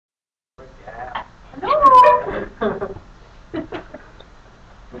Well.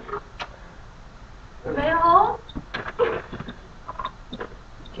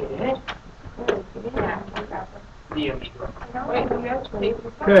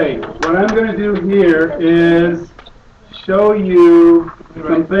 Okay, what I'm going to do here is show you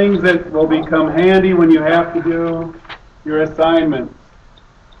some things that will become handy when you have to do your assignments.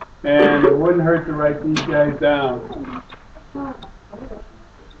 And it wouldn't hurt to write these guys down.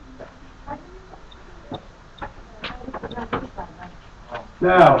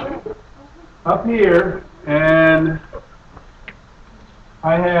 Now, up here, and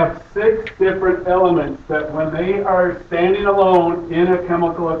I have 6 different elements that when they are standing alone in a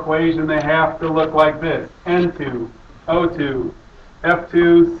chemical equation, they have to look like this. N2, O2,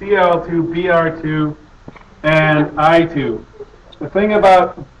 F2, Cl2, Br2, and I2. The thing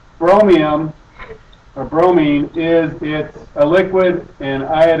about bromium, or bromine, is it's a liquid and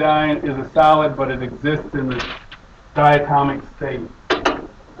iodine is a solid, but it exists in the diatomic state.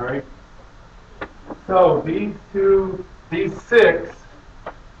 All right? So these 6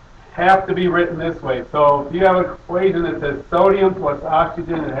 have to be written this way. So if you have an equation that says sodium plus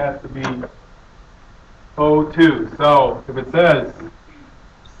oxygen, it has to be O2. So if it says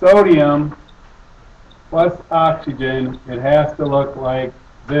sodium plus oxygen, it has to look like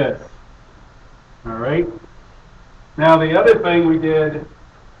this. All right? Now the other thing we did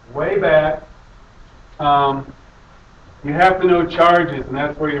way back, you have to know charges, and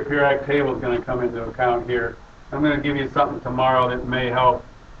that's where your periodic table is going to come into account here. I'm going to give you something tomorrow that may help.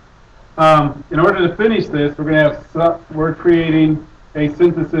 In order to finish this, we're creating a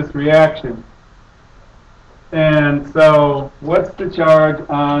synthesis reaction. And so, what's the charge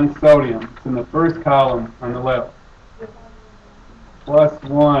on sodium? It's in the first column on the left.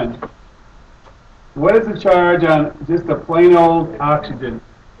 +1. What is the charge on just a plain old oxygen?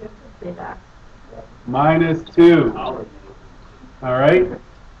 -2. All right.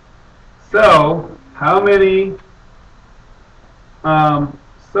 So, how many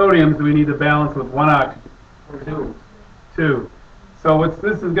sodiums do we need to balance with 1 oxygen? 2. So what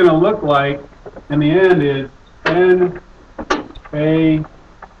this is going to look like in the end is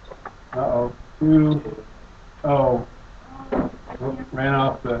Na2O. Ran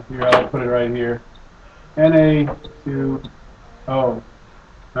off the, here, I'll put it right here. Na2O. All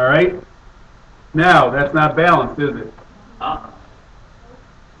right? Now, that's not balanced, is it?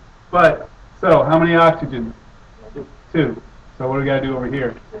 But, so, how many oxygens? 2. So what do we got to do over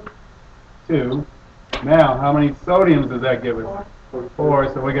here? 2. Now, how many sodiums does that give us? 4. So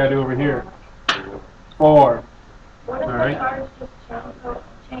what do we got to do over here? 4. What if the charge just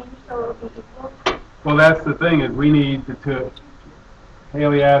change so it'll be equal? Well, that's the thing, is we need to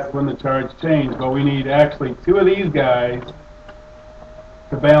Haley asked when the charge changed, but we need actually 2 of these guys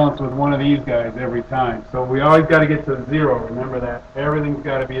to balance with 1 of these guys every time. So we always got to get to 0. Remember that. Everything's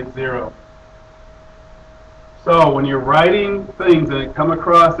got to be at 0. So when you're writing things and it come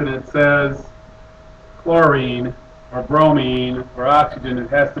across and it says chlorine or bromine or oxygen, it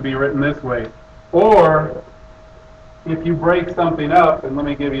has to be written this way. Or if you break something up, and let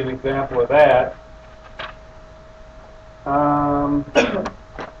me give you an example of that.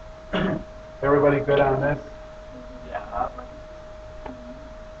 Everybody good on this? Yeah.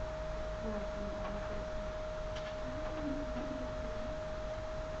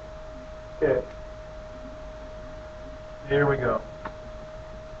 Okay. Here we go.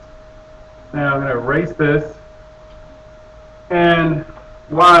 Now I'm going to erase this. And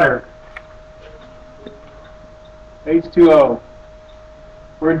water. H2O.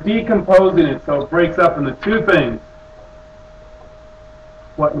 We're decomposing it so it breaks up into 2 things.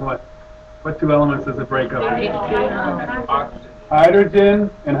 What and what? What 2 elements does it break up? Hydrogen,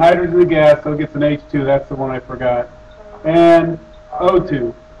 and hydrogen is a gas, so it gets an H2. That's the one I forgot. And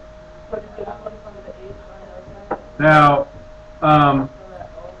O2. Now,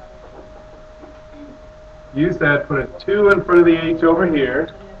 you said put a 2 in front of the H over here.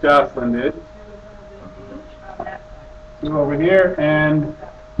 Jocelyn did. 2 over here, and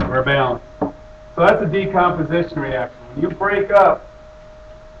we're balanced. So that's a decomposition reaction. When you break up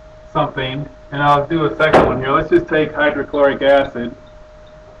something, and I'll do a second one here. Let's just take hydrochloric acid.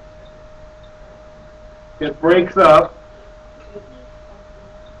 It breaks up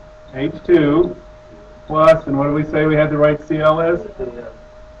H2 plus, and what do we say we had to write Cl as?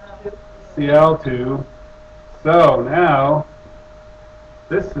 Cl2. So now,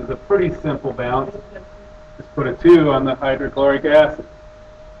 this is a pretty simple balance. Just put a 2 on the hydrochloric acid.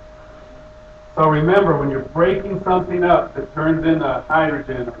 So remember, when you're breaking something up that turns into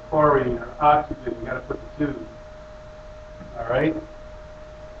hydrogen or chlorine or oxygen, you got to put the 2. All right?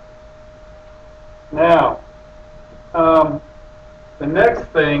 Now, The next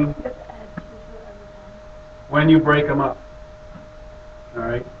thing, when you break them up, all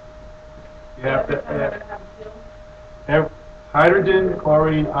right, you have to have hydrogen,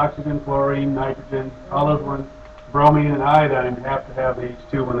 chlorine, oxygen, fluorine, nitrogen, all those ones, bromine and iodine have to have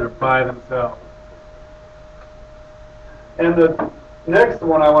H2 when they're by themselves. And the next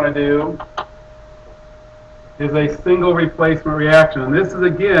one I want to do is a single replacement reaction. And this is,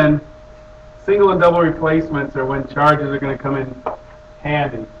 again, single and double replacements are when charges are going to come in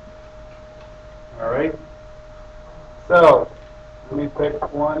handy. All right? So, let me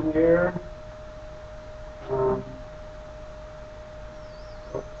pick one here.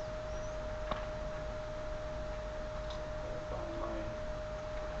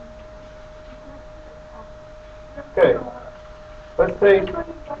 Okay, let's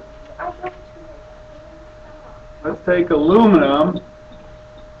take aluminum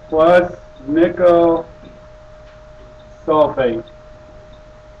plus nickel sulfate.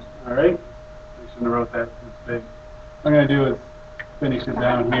 All right, we shouldn't have wrote that this big. What I'm going to do is finish it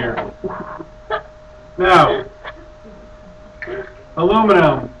down here. Now,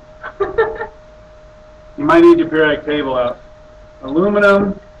 aluminum. You might need your periodic table out.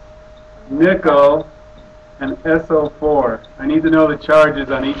 Aluminum, nickel, and SO4. I need to know the charges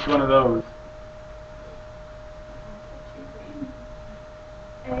on each one of those.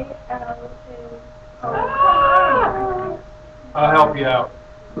 I'll help you out.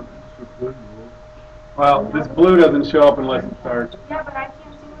 Well, this blue doesn't show up unless it starts. Yeah, but I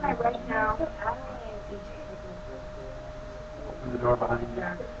can't see what I write now. Open the door behind you.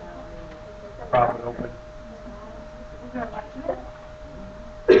 Prop it open.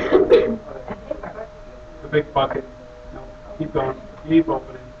 The big bucket. No, keep going. Keep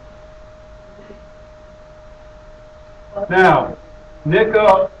opening. Now,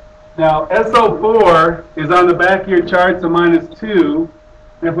 nickel. Now, SO4 is on the back of your chart, so -2.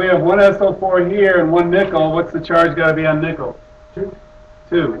 And if we have one SO4 here and one nickel, what's the charge got to be on nickel?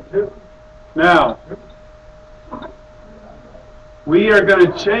 2. Now, we are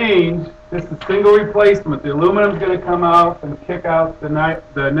going to change. This is single replacement. The aluminum is going to come out and kick out the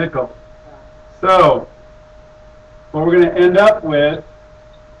nickel. So, what we're going to end up with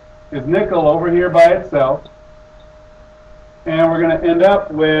is nickel over here by itself. And we're going to end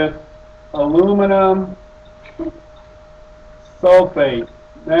up with aluminum sulfate.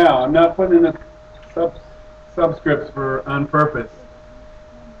 Now, I'm not putting in the subscripts on purpose.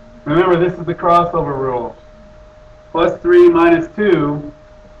 Remember, this is the crossover rule. +3 -2,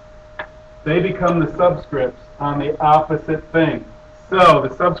 they become the subscripts on the opposite thing. So, the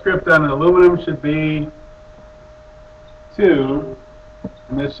subscript on the aluminum should be 2,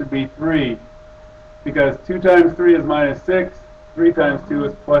 and this should be 3. Because 2 times 3 is -6, 3 times 2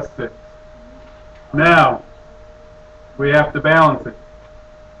 is +6. Now, we have to balance it.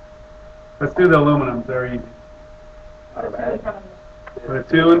 Let's do the aluminum, very easy. Put a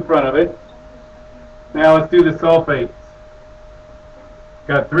 2 in front of it. Now let's do the sulfates.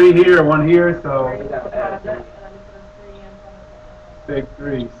 Got 3 here, 1 here, so big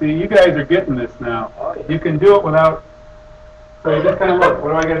 3. See, you guys are getting this now. You can do it without, so you just kind of look, what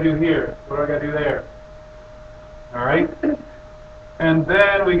do I got to do here? What do I got to do there? All right? And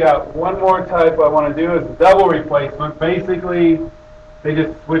then we got one more type I want to do is double replacement. Basically, they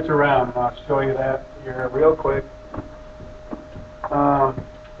just switch around. And I'll show you that here real quick. Okay.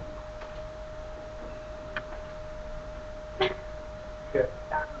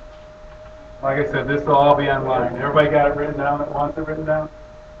 Like I said, this will all be online. Everybody got it written down that wants it written down?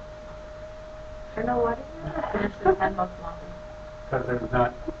 I know what it is. Finish the 10 most wanted. Because there's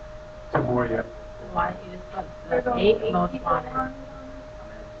not 2 more yet. Why don't you just put the 8 most wanted?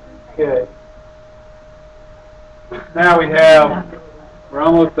 Okay. Now we have, we're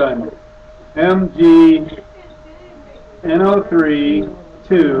almost done. MgNO3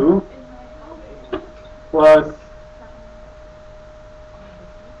 2 plus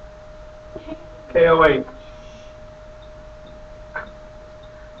KOH.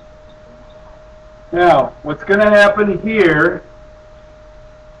 Now, what's going to happen here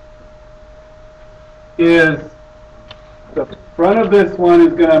is the front of this one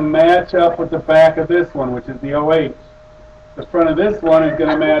is going to match up with the back of this one, which is the OH. The front of this one is going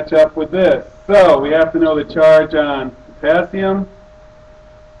to match up with this. So we have to know the charge on potassium,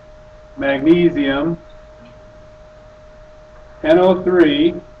 magnesium,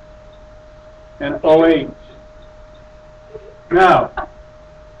 NO3, and OH. Now,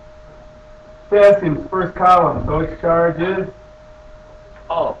 potassium's first column, so its charge is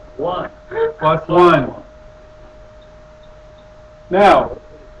 1. +1. Now,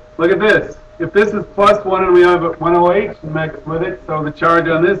 look at this. if this is plus 1 and we have one OH mixed with it, so the charge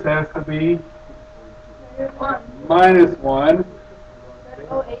on this has to be minus 1.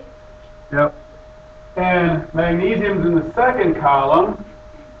 Yep. And magnesium's in the second column.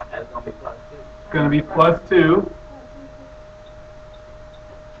 That's gonna be plus 2. It's going to be plus 2.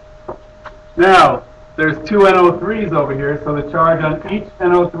 Now, there's two NO3s over here, so the charge on each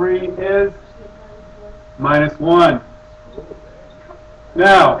NO3 is minus 1.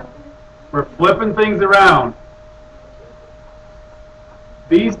 Now, we're flipping things around.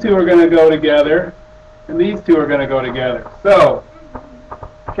 These two are going to go together, and these two are going to go together. So,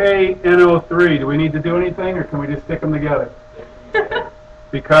 KNO3, do we need to do anything, or can we just stick them together?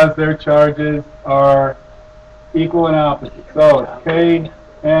 Because their charges are equal and opposite. So, it's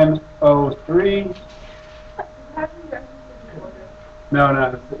KNO3.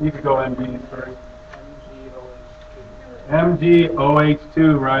 No, you could go MGs first.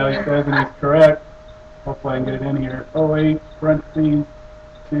 MgOH2, Riley says, and he's correct. Hopefully I can get it in here. OH, parentheses,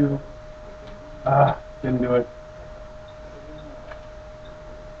 2. Didn't do it.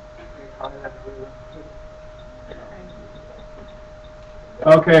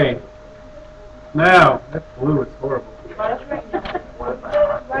 Okay. Now, that blue is horrible.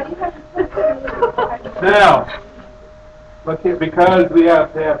 Now, look here, because we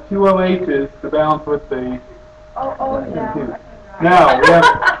have to have two OHs to balance with the Yeah. Now, we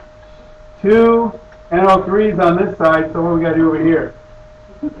have two NO3s on this side, so what we got to do over here?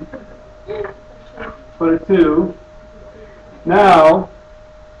 Put a 2. Now,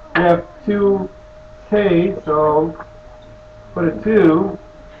 we have 2K, so put a 2.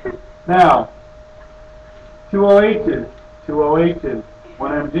 Now, 2 OHs, 2 OHs,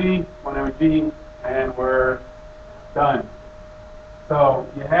 1 MG, 1 MG, and we're done. So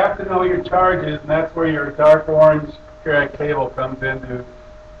you have to know your charges, and that's where your dark orange periodic table comes in to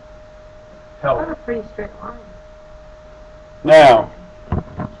help. What a pretty straight line. Now,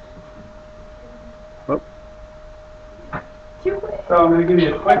 whoop. So I'm going to give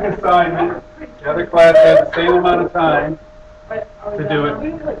you a quick assignment. The other class has the same amount of time to do it.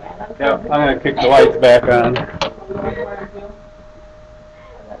 Yep, I'm going to kick the lights back on.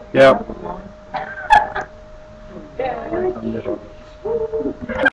 Yep.